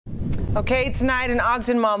Okay, tonight an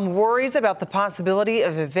Ogden mom worries about the possibility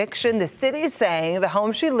of eviction. The city is saying the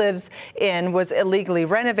home she lives in was illegally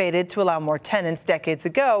renovated to allow more tenants decades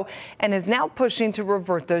ago and is now pushing to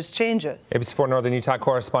revert those changes. ABC4 Northern Utah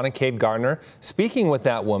correspondent Kate Gardner speaking with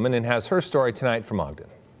that woman and has her story tonight from Ogden.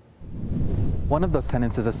 One of those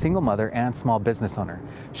tenants is a single mother and small business owner.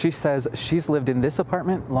 She says she's lived in this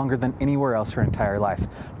apartment longer than anywhere else her entire life,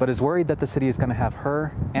 but is worried that the city is going to have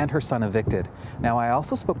her and her son evicted. Now, I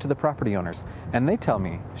also spoke to the property owners, and they tell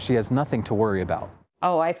me she has nothing to worry about.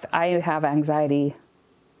 Oh, I have anxiety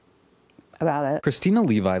about it. Christina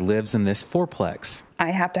Levi lives in this fourplex.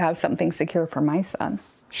 I have to have something secure for my son.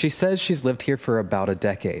 She says she's lived here for about a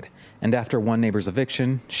decade, and after one neighbor's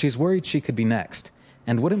eviction, she's worried she could be next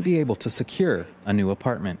and wouldn't be able to secure a new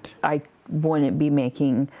apartment. I wouldn't be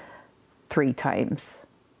making 3 times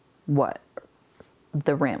what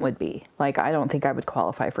the rent would be. Like, I don't think I would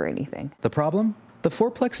qualify for anything. The problem? The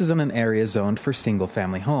fourplex is in an area zoned for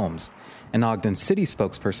single-family homes. An Ogden City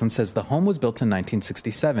spokesperson says the home was built in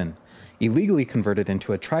 1967, illegally converted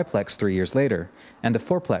into a triplex 3 years later, and a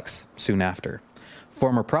fourplex soon after.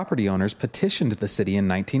 Former property owners petitioned the city in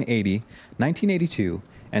 1980, 1982,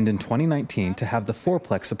 and in 2019 to have the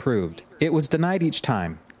fourplex approved. It was denied each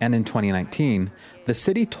time, and in 2019, the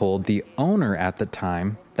city told the owner at the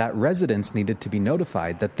time that residents needed to be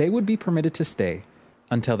notified that they would be permitted to stay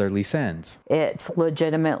until their lease ends. It's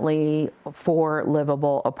legitimately 4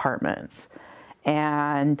 livable apartments,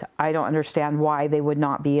 and I don't understand why they would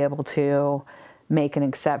not be able to make an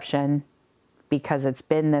exception, because it's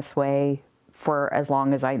been this way for as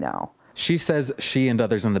long as I know. She says she and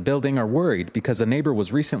others in the building are worried because a neighbor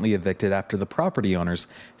was recently evicted after the property owners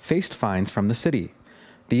faced fines from the city.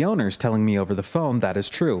 The owner's telling me over the phone that is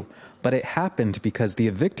true, but it happened because the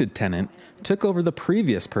evicted tenant took over the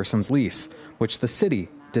previous person's lease, which the city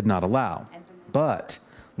did not allow. But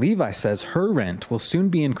Levi says her rent will soon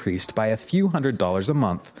be increased by a few $100s a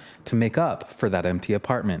month to make up for that empty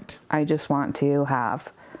apartment. I just want to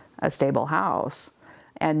have a stable house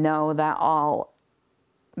and know that I'll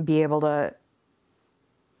be able to,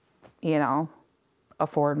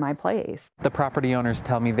 afford my place. The property owners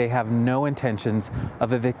tell me they have no intentions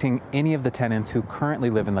of evicting any of the tenants who currently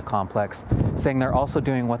live in the complex, saying they're also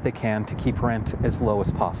doing what they can to keep rent as low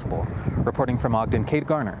as possible. Reporting from Ogden, Kate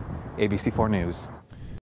Garner, ABC4 News.